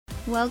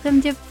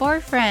Welcome to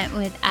Forefront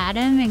with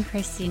Adam and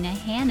Christina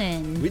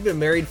Hannon. We've been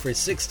married for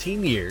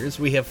 16 years.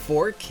 We have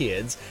 4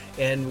 kids,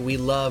 and we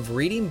love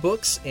reading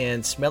books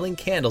and smelling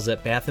candles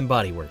at Bath and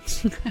Body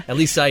Works. At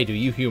least I do.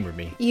 You humor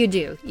me. You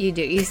do.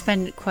 You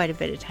spend quite a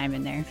bit of time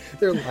in there.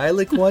 Their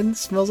lilac one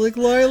smells like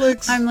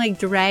lilacs. I'm like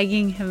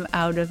dragging him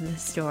out of the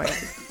store.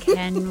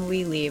 Can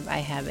we leave? I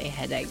have a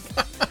headache.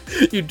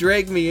 You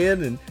drag me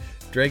in and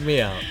drag me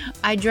out.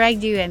 I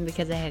dragged you in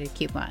because I had a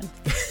coupon.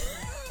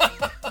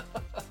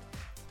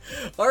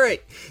 All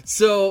right.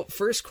 So,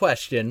 first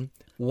question.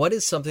 What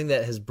is something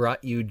that has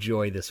brought you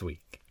joy this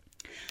week?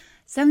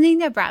 Something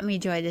that brought me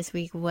joy this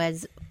week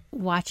was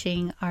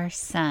watching our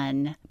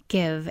son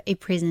give a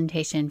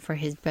presentation for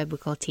his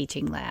biblical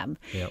teaching lab.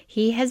 Yep.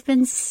 He has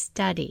been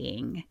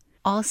studying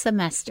all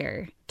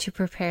semester to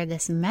prepare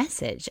this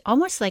message,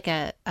 almost like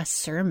a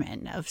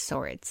sermon of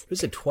sorts. It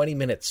was a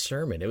 20-minute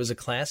sermon. It was a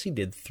class he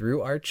did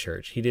through our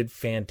church. He did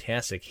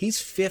fantastic.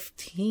 He's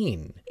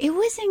 15. It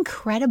was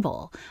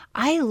incredible.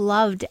 I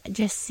loved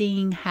just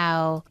seeing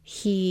how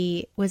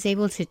he was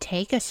able to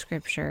take a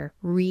scripture,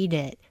 read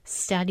it,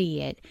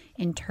 study it,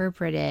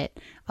 interpret it,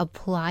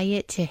 apply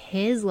it to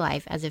his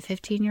life as a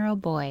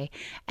 15-year-old boy,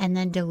 and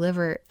then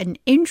deliver an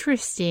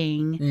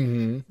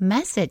interesting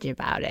message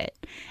about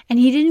it. And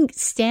he didn't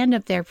stand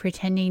up there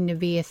pretending to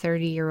be a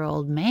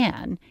 30-year-old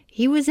man.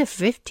 He was a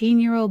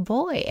 15-year-old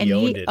boy, and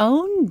he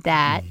owned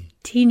that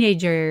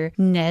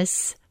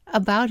teenager-ness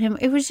about him.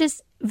 It was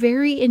just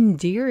very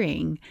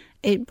endearing.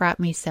 It brought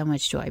me so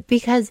much joy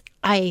because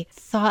I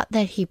thought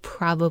that he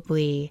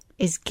probably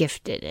is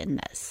gifted in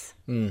this.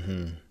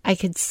 I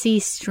could see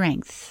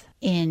strength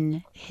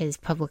in his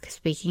public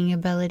speaking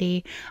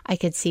ability. I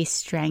could see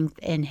strength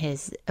in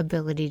his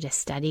ability to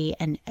study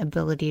and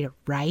ability to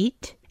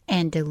write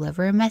and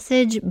deliver a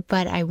message,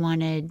 but I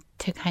wanted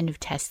to kind of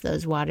test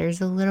those waters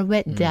a little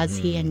bit. Does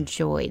he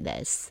enjoy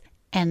this?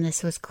 And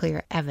this was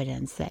clear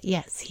evidence that,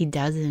 yes, he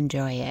does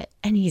enjoy it,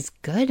 and he's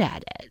good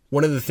at it.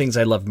 One of the things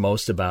I loved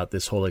most about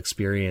this whole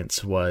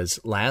experience was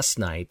last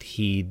night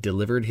he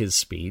delivered his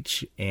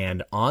speech,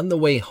 and on the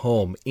way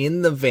home,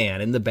 in the van,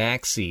 in the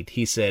back seat,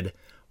 he said,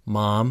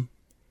 "Mom,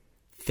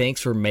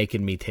 thanks for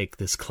making me take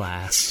this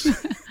class."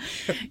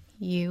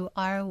 You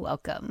are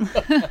welcome.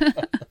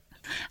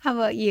 How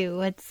about you?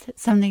 What's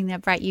something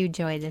that brought you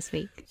joy this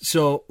week?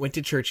 So, went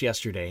to church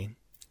yesterday,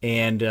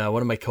 and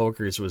one of my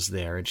coworkers was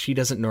there, and she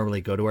doesn't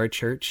normally go to our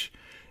church.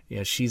 You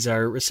know, she's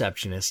our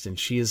receptionist, and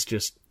she is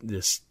just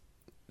this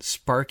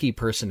sparky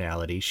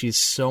personality. She's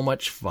so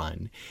much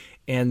fun.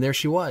 And there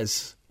she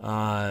was.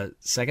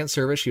 Second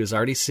service, she was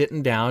already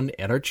sitting down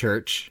at our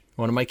church.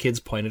 One of my kids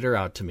pointed her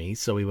out to me,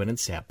 so we went and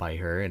sat by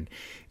her, and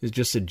it was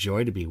just a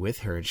joy to be with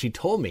her. And she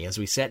told me as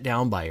we sat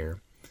down by her,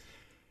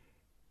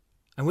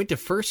 I went to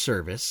first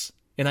service,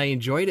 and I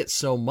enjoyed it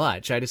so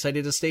much, I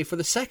decided to stay for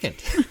the second.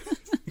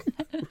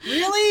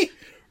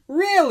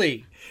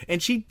 Really?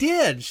 And she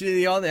did.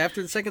 She,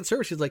 after the second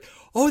service, she's like,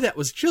 "Oh, that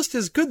was just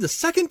as good the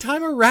second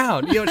time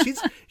around."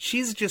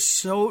 She's just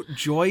so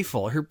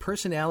joyful. Her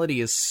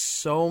personality is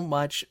so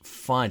much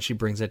fun. She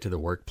brings that to the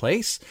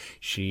workplace.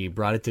 She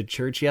brought it to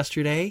church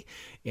yesterday,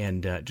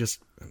 and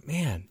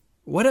man,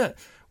 what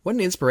an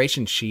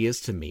inspiration she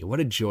is to me. What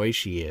a joy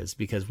she is,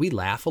 because we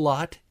laugh a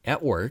lot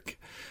at work.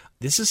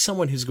 This is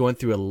someone who's going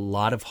through a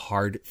lot of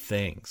hard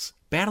things,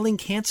 battling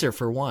cancer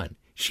for one.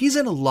 She's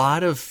in a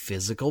lot of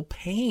physical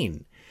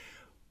pain,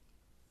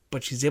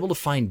 but she's able to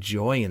find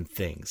joy in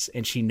things,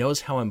 and she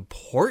knows how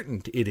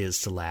important it is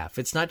to laugh.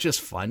 It's not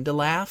just fun to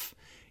laugh.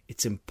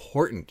 It's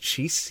important.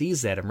 She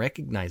sees that and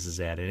recognizes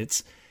that,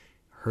 and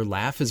her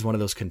laugh is one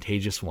of those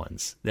contagious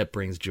ones that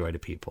brings joy to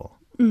people.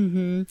 I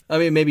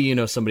mean, maybe you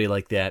know somebody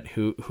like that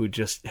who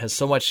just has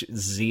so much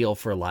zeal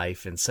for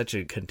life and such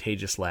a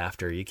contagious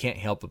laughter. You can't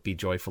help but be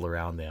joyful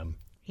around them.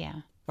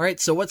 Yeah. All right,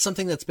 so what's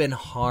something that's been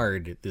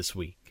hard this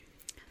week?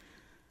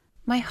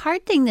 My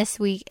hard thing this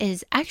week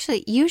is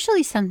actually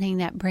usually something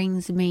that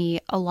brings me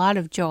a lot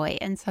of joy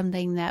and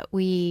something that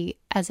we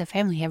as a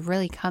family have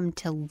really come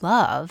to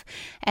love.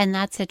 And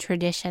that's a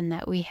tradition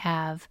that we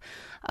have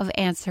of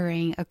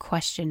answering a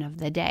question of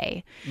the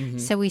day.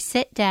 So we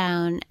sit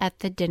down at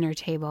the dinner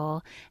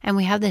table and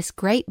we have this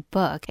great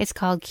book. It's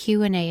called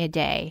Q&A a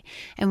Day.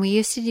 And we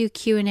used to do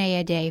Q&A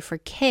a Day for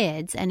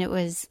kids. And it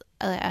was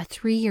a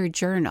 3-year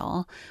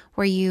journal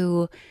where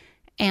you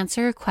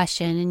answer a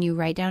question and you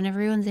write down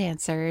everyone's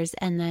answers,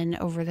 and then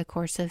over the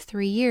course of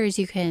 3 years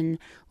you can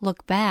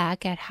look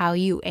back at how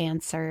you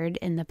answered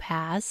in the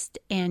past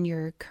and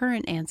your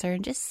current answer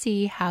and just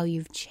see how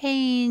you've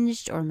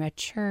changed or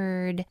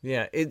matured.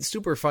 Yeah, it's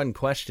super fun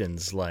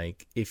questions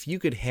like, if you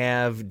could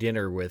have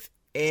dinner with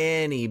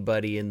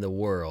anybody in the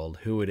world,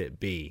 who would it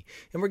be?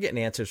 And we're getting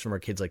answers from our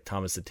kids like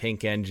Thomas the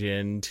Tank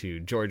Engine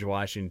to George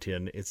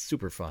Washington. It's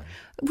super fun.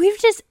 We've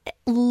just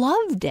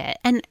loved it,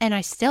 and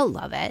I still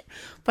love it.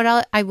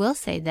 But I will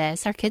say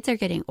this, our kids are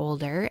getting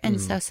older,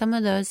 and so some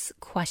of those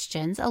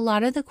questions, a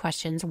lot of the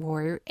questions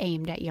were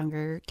aimed at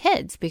younger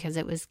kids because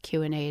it was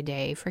Q&A a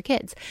Day for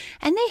kids.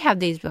 And they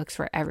have these books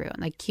for everyone,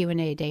 like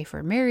Q&A a Day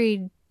for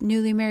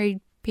newly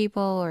married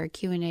people or a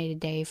Q&A a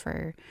day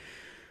for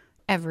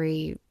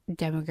every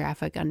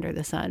demographic under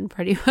the sun,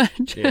 pretty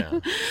much. Yeah.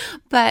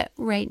 But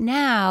right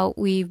now,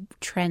 we've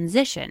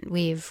transitioned.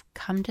 We've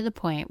come to the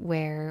point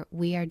where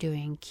we are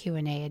doing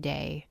Q&A a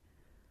day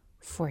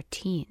for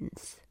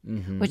teens,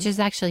 which is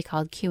actually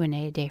called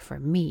Q&A a day for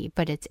me,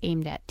 but it's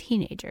aimed at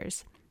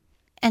teenagers.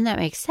 And that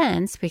makes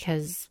sense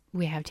because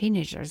we have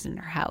teenagers in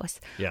our house.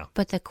 Yeah.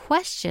 But the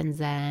questions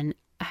then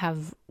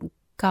have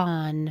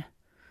gone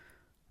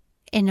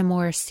in a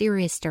more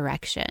serious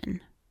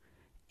direction.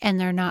 And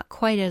they're not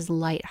quite as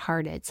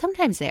lighthearted.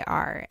 Sometimes they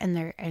are, and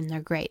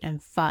they're great and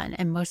fun,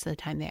 and most of the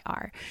time they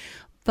are.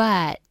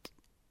 But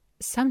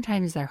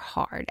sometimes they're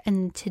hard.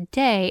 And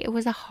today it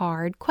was a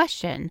hard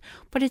question,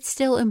 but it's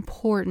still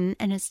important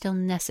and it's still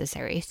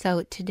necessary.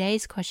 So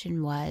today's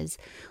question was,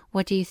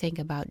 what do you think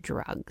about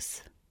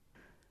drugs?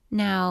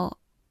 Now,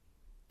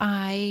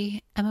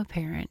 I am a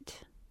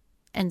parent,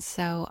 and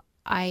so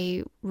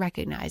I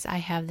recognize I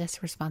have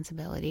this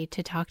responsibility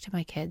to talk to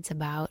my kids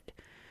about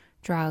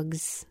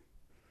drugs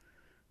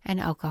and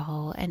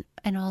alcohol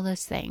and all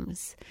those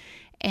things.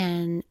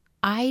 And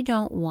I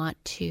don't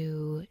want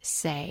to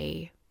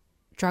say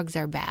drugs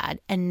are bad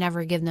and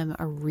never give them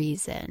a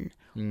reason.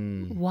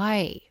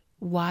 Why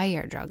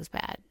are drugs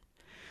bad?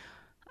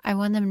 I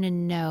want them to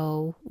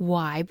know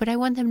why, but I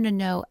want them to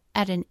know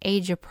at an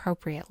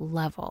age-appropriate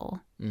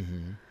level.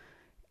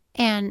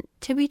 And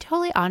to be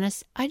totally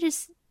honest, I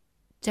just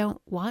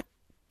don't want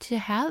to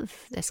have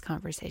this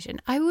conversation.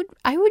 I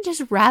would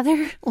just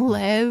rather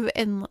live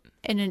in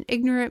an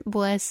ignorant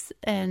bliss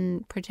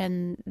and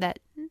pretend that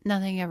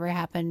nothing ever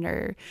happened,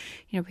 or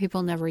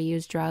people never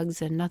used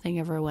drugs and nothing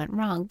ever went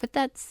wrong. But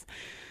that's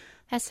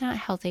not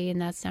healthy,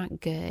 and that's not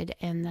good,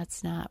 and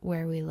that's not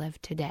where we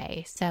live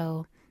today.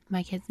 So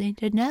my kids need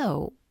to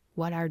know,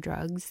 what are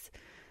drugs?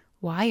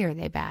 Why are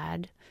they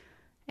bad?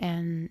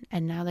 And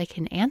now they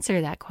can answer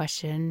that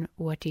question,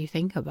 what do you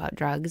think about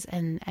drugs?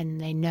 And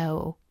they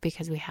know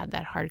because we had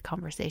that hard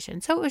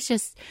conversation. So it was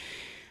just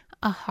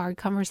a hard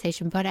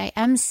conversation, but I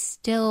am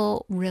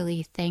still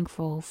really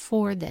thankful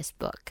for this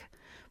book,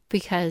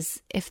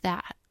 because if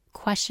that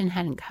question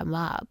hadn't come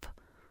up,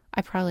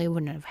 I probably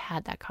wouldn't have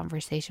had that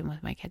conversation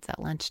with my kids at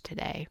lunch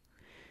today.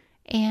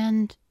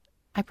 And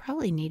I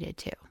probably needed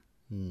to.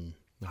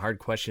 The hard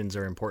questions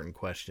are important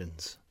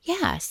questions.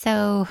 Yeah,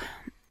 so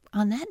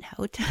on that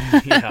note,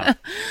 Yeah.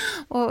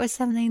 what was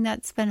something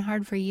that's been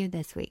hard for you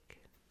this week?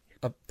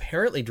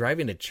 Apparently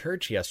driving to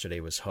church yesterday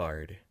was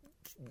hard.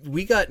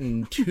 We got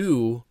in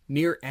 2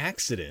 near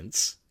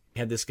accidents.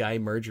 Had this guy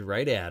merge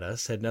right at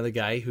us. Had another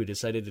guy who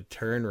decided to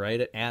turn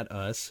right at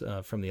us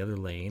from the other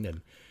lane.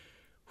 And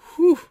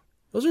whew,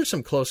 those are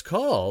some close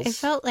calls. It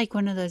felt like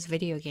one of those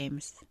video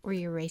games where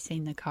you're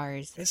racing the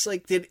cars. It's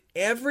like, did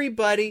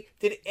everybody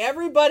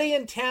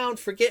in town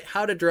forget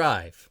how to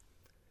drive?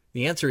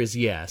 The answer is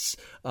yes.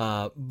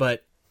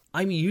 But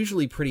I'm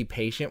usually pretty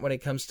patient when it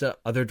comes to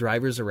other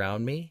drivers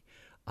around me.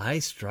 I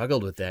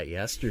struggled with that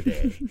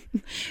yesterday.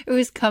 It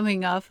was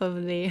coming off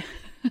of the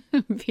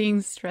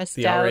being stressed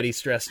out. The already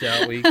stressed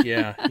out week.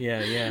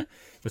 Yeah.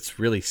 What's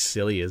really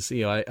silly is,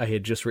 I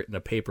had just written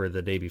a paper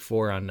the day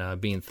before on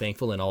being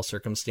thankful in all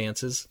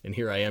circumstances. And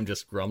here I am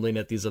just grumbling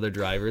at these other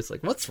drivers.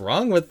 Like, what's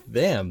wrong with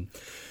them?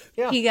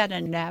 Yeah. He got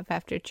a nap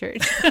after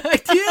church.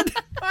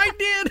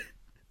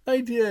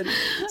 I did.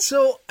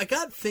 So I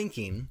got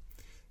thinking,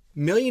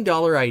 $1 million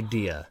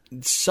idea.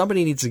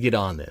 Somebody needs to get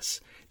on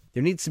this.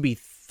 There needs to be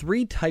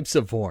 3 types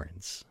of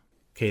horns.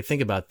 Okay,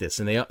 think about this.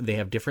 And they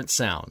have different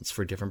sounds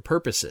for different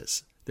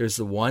purposes. There's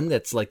the one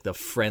that's like the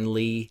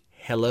friendly,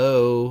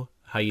 hello,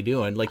 how you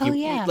doing? Like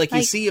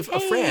you see a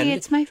friend. Hey,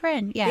 it's my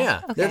friend.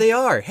 Yeah. Okay. There they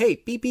are. Hey,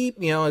 beep, beep.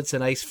 It's a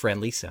nice,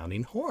 friendly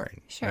sounding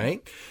horn. Sure.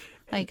 Right?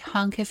 Like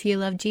honk if you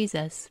love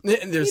Jesus.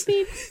 And there's,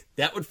 beep, beep.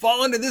 That would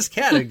fall into this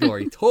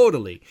category,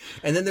 totally.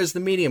 And then there's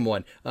the medium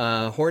one.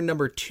 Horn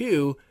number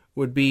 2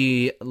 would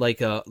be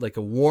like a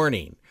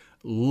warning.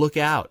 Look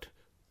out.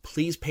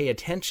 Please pay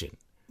attention.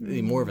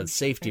 More of a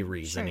safety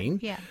reasoning.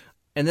 Sure. Yeah.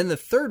 And then the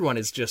third one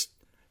is just,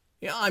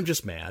 I'm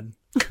just mad.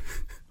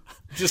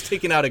 Just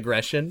taking out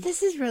aggression.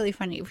 This is really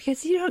funny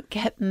because you don't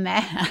get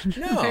mad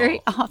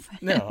very often.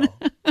 No.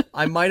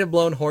 I might have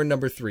blown horn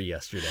number 3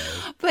 yesterday.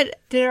 But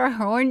did our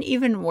horn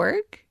even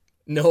work?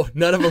 No,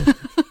 none of them.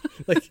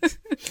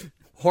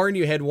 Horn,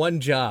 you had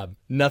one job.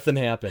 Nothing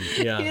happened.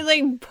 Yeah. You're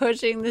like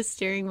pushing the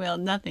steering wheel.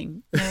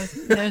 Nothing.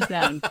 No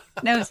sound.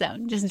 No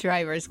sound. Just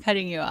drivers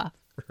cutting you off.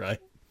 Right.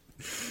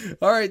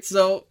 All right.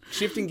 So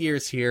shifting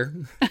gears here.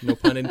 No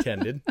pun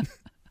intended.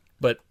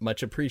 But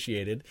much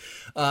appreciated.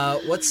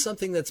 What's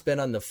something that's been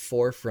on the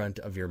forefront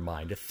of your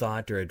mind? A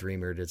thought or a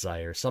dream or a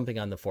desire? Something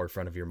on the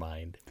forefront of your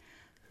mind?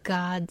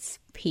 God's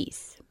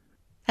peace.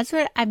 That's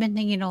what I've been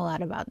thinking a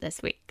lot about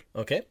this week.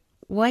 Okay.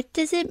 What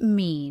does it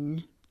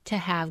mean to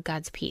have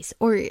God's peace?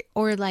 Or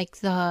like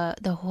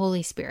the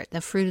Holy Spirit,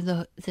 the fruit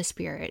of the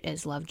Spirit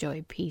is love,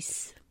 joy,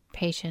 peace,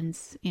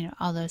 patience,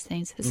 all those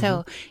things. Mm-hmm.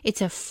 So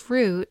it's a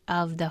fruit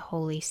of the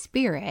Holy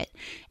Spirit.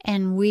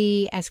 And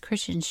we as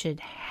Christians should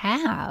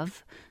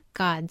have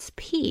God's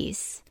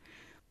peace.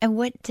 And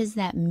what does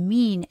that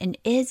mean? And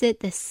is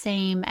it the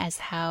same as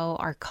how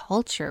our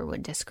culture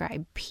would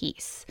describe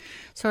peace?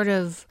 Sort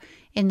of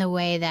in the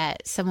way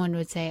that someone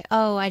would say,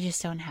 "Oh, I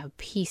just don't have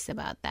peace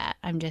about that.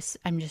 I'm just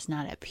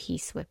not at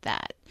peace with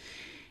that."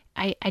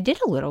 I did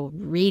a little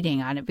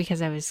reading on it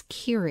because I was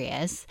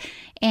curious.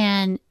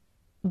 And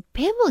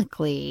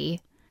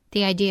biblically,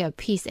 the idea of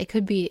peace, it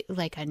could be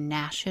like a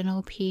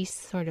national peace,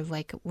 sort of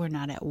like we're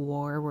not at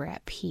war, we're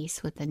at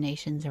peace with the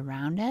nations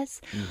around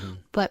us. Mm-hmm.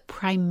 But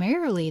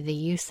primarily the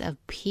use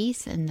of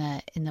peace in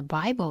the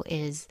Bible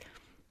is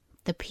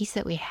the peace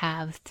that we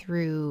have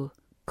through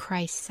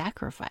Christ's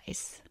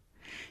sacrifice.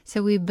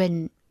 So we've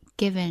been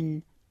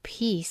given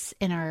peace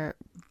in our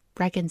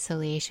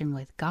reconciliation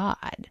with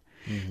God.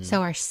 Mm-hmm.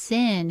 So our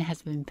sin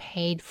has been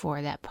paid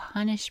for, that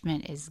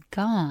punishment is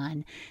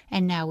gone,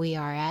 and now we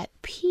are at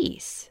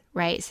peace,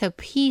 right? So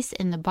peace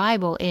in the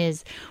Bible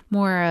is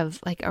more of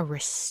like a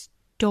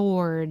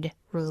restored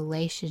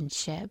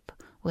relationship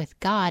with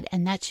God,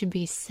 and that should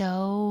be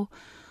so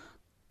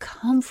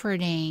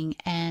comforting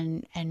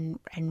and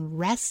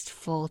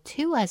restful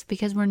to us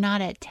because we're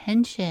not at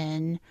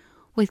tension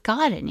with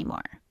God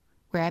anymore.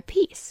 We're at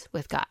peace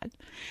with God.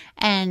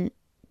 And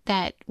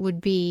that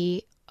would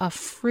be a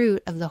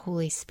fruit of the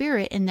Holy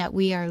Spirit in that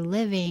we are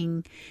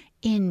living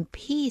in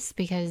peace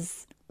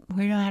because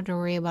we don't have to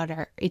worry about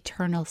our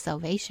eternal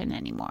salvation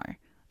anymore.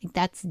 Like,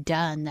 that's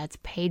done. That's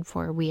paid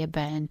for. We have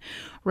been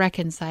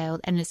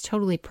reconciled and it's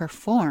totally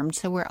performed.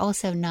 So we're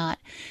also not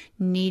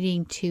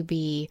needing to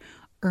be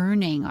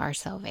earning our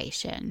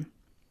salvation.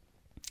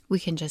 We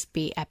can just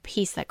be at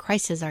peace that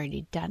Christ has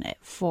already done it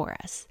for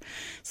us.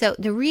 So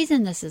the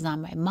reason this is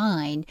on my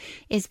mind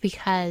is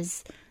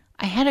because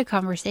I had a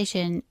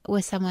conversation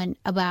with someone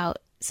about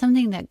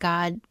something that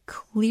God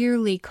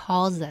clearly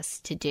calls us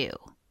to do.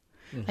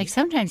 Mm-hmm. Like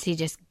sometimes he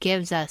just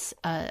gives us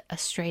a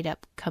straight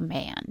up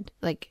command,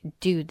 like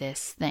do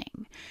this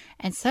thing.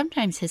 And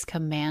sometimes his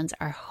commands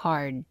are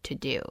hard to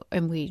do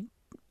and we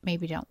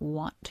maybe don't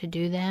want to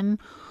do them,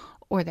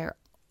 or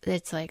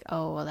it's like,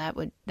 oh, well,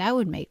 that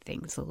would make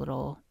things a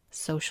little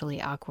socially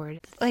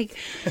awkward. Like,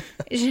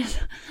 just,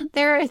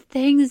 there are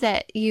things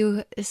that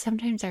you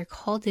sometimes are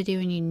called to do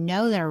and you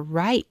know they're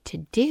right to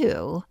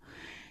do.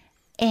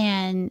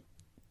 And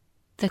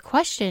the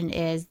question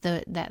is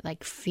that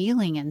like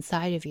feeling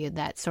inside of you,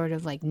 that sort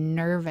of like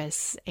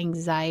nervous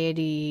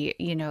anxiety,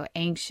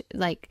 anxious,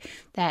 like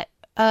that,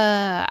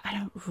 I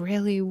don't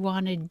really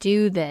want to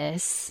do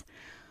this.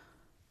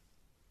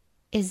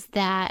 Is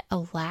that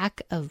a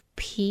lack of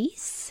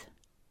peace?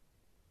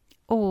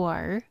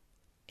 Or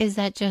is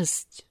that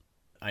just...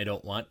 I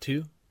don't want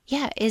to?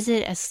 Yeah. Is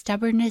it a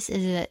stubbornness?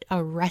 Is it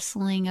a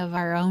wrestling of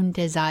our own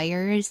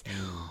desires?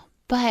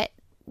 But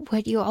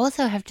what you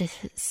also have to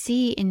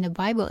see in the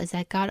Bible is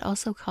that God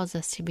also calls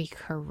us to be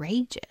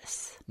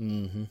courageous.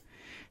 Mm-hmm.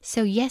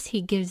 So yes,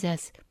 he gives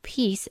us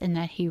peace in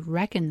that he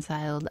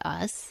reconciled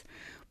us,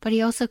 but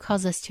he also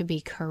calls us to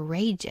be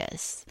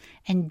courageous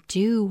and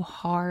do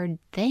hard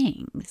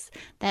things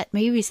that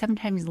maybe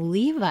sometimes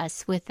leave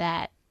us with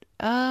that,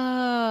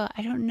 oh,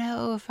 I don't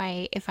know if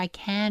I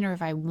can or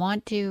if I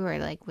want to, or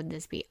like, would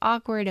this be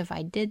awkward if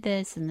I did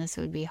this and this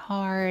would be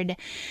hard?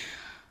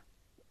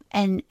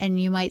 And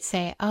you might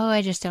say, oh,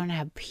 I just don't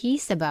have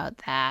peace about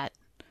that.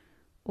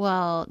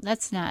 Well,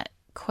 that's not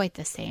quite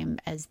the same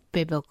as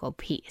biblical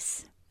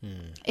peace.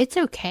 It's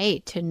okay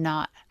to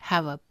not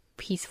have a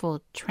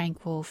peaceful,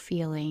 tranquil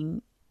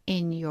feeling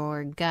in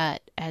your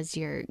gut as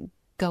you're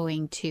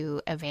going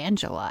to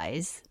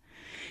evangelize.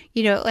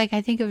 Like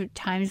I think of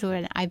times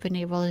when I've been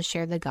able to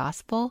share the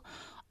gospel.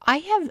 I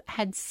have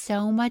had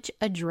so much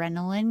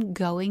adrenaline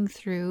going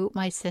through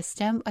my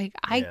system. Like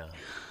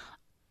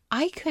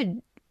I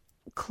could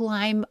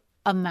climb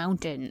a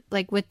mountain,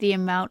 like with the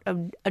amount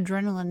of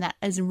adrenaline that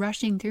is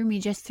rushing through me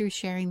just through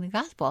sharing the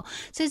gospel.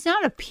 So it's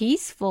not a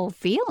peaceful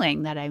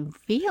feeling that I'm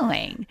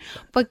feeling,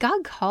 but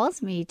God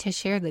calls me to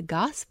share the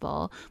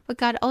gospel, but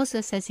God also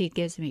says he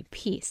gives me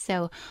peace.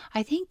 So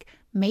I think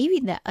maybe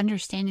the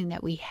understanding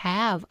that we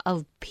have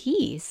of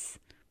peace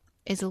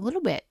is a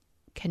little bit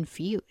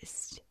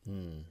confused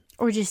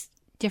or just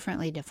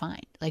differently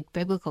defined. Like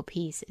biblical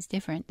peace is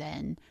different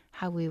than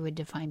how we would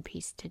define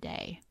peace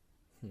today.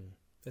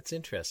 That's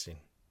interesting.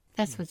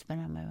 That's what's been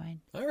on my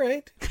mind. All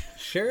right.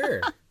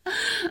 Sure.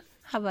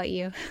 How about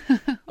you?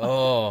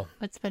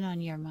 What's been on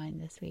your mind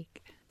this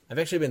week? I've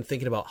actually been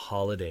thinking about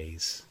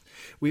holidays.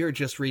 We are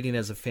just reading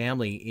as a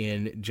family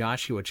in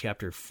Joshua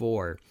chapter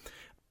 4.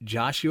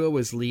 Joshua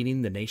was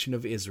leading the nation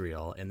of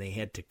Israel, and they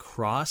had to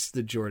cross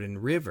the Jordan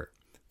River.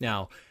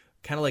 Now,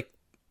 kind of like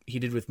he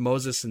did with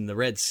Moses in the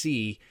Red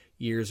Sea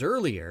years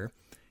earlier,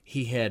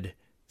 he had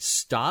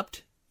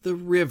stopped the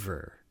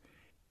river,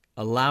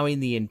 allowing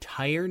the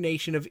entire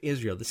nation of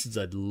Israel, this is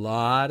a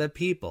lot of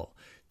people,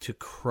 to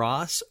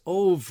cross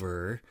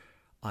over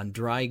on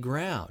dry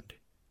ground,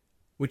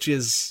 which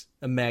is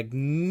a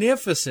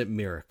magnificent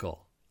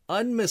miracle.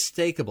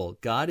 Unmistakable.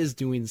 God is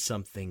doing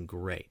something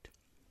great.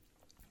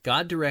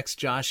 God directs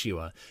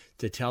Joshua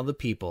to tell the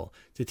people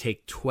to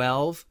take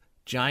 12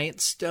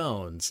 giant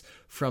stones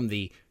from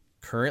the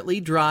currently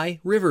dry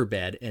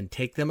riverbed and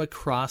take them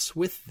across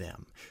with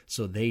them.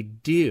 So they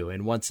do.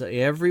 And once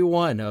every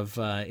one of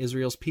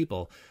Israel's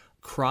people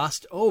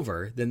crossed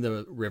over, then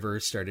the river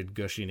started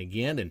gushing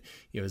again, and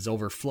it was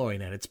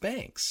overflowing at its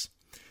banks.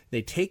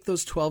 They take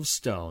those 12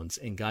 stones,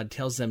 and God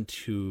tells them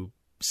to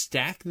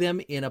stack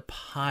them in a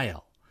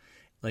pile,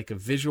 like a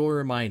visual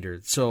reminder.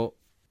 So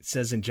it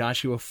says in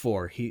Joshua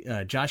 4,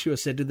 Joshua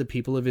said to the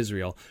people of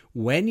Israel,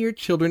 "When your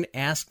children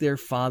ask their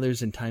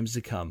fathers in times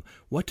to come,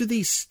 'What do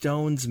these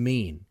stones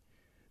mean?'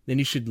 then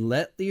you should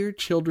let your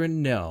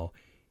children know,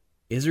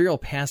 Israel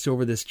passed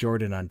over this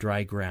Jordan on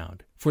dry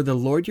ground. For the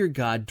Lord your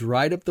God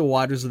dried up the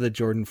waters of the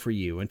Jordan for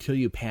you until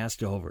you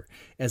passed over,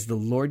 as the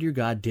Lord your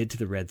God did to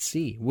the Red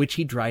Sea, which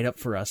he dried up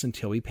for us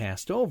until we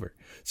passed over,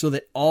 so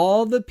that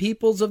all the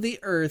peoples of the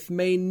earth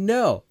may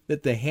know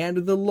that the hand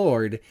of the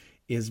Lord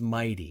is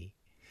mighty."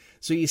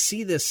 So you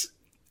see this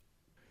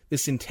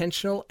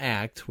intentional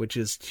act, which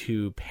is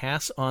to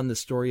pass on the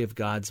story of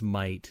God's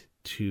might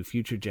to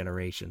future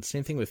generations.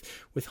 Same thing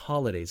with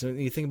holidays. When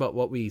you think about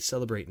what we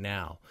celebrate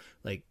now,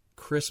 like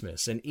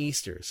Christmas and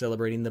Easter,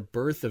 celebrating the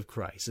birth of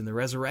Christ and the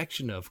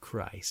resurrection of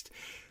Christ.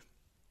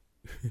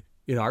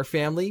 In our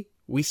family,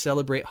 we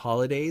celebrate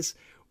holidays.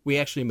 We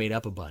actually made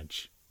up a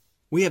bunch.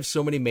 We have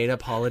so many made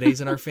up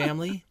holidays in our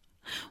family.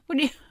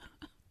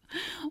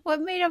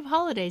 What made up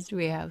holidays do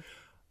we have?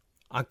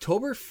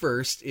 October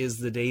 1st is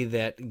the day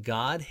that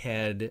God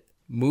had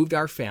moved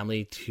our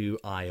family to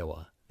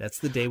Iowa. That's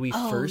the day we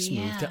first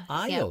moved to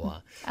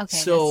Iowa. Yep. Okay,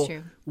 so that's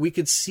true. We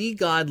could see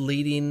God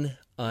leading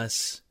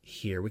us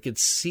here. We could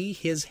see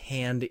his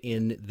hand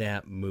in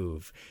that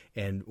move.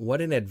 And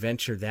what an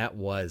adventure that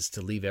was,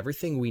 to leave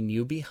everything we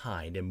knew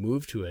behind and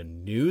move to a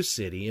new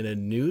city in a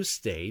new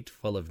state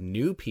full of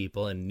new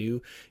people and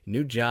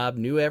new job,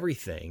 new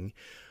everything.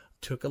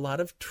 Took a lot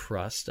of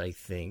trust, I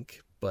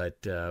think,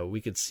 but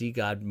we could see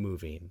God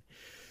moving.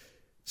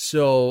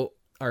 So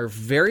our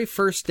very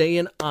first day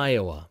in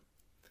Iowa,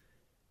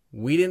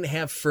 we didn't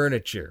have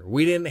furniture.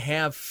 We didn't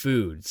have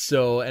food.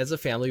 So as a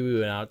family, we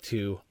went out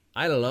to,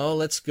 I don't know,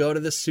 let's go to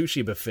the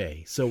sushi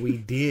buffet. So we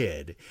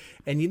did.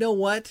 And you know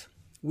what?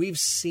 We've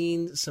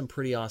seen some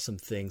pretty awesome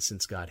things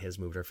since God has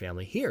moved our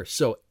family here.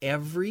 So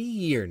every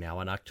year now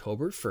on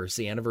October 1st,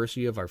 the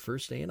anniversary of our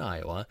first day in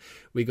Iowa,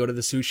 we go to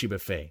the sushi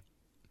buffet.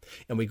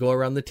 And we go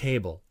around the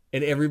table.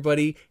 And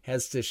everybody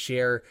has to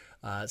share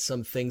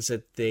some things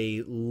that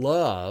they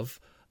love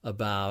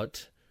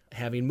about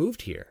having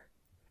moved here.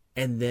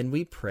 And then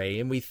we pray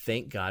and we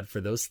thank God for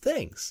those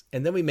things.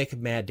 And then we make a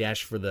mad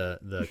dash for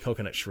the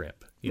coconut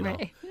shrimp, you know.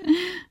 Right.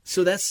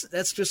 So that's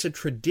just a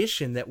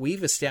tradition that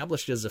we've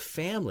established as a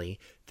family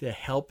to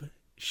help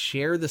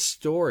share the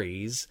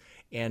stories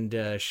and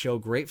show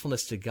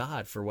gratefulness to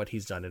God for what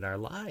he's done in our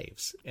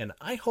lives. And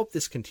I hope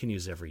this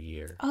continues every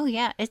year. Oh,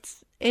 yeah.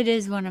 It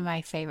is one of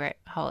my favorite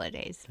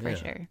holidays, for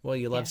sure. Well,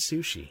 you love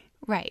sushi.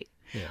 Right.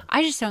 Yeah.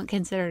 I just don't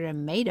consider it a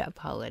made-up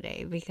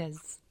holiday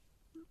because,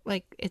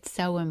 like, it's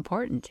so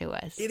important to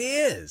us. It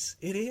is.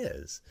 It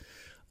is.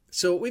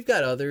 So we've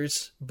got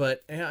others,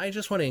 but I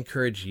just want to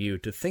encourage you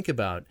to think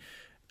about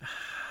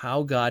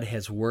how God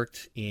has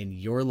worked in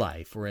your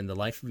life or in the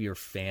life of your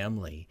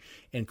family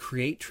and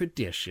create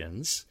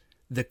traditions.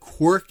 The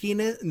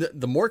quirkiness,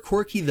 the more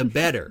quirky, the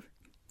better.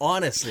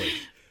 Honestly,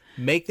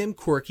 make them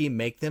quirky,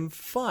 make them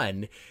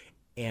fun,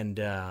 and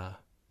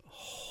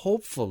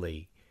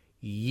hopefully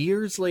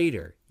years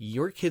later,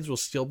 your kids will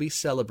still be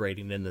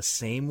celebrating in the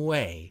same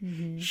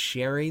way,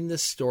 sharing the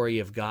story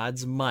of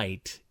God's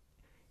might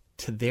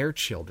to their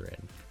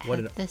children.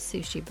 At the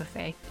sushi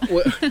buffet.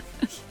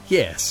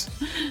 Yes.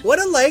 What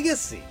a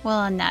legacy. Well,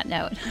 on that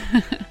note,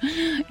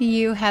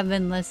 you have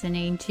been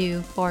listening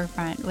to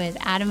Forefront with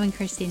Adam and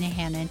Christina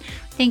Hannon.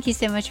 Thank you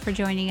so much for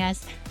joining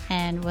us,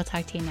 and we'll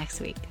talk to you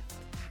next week.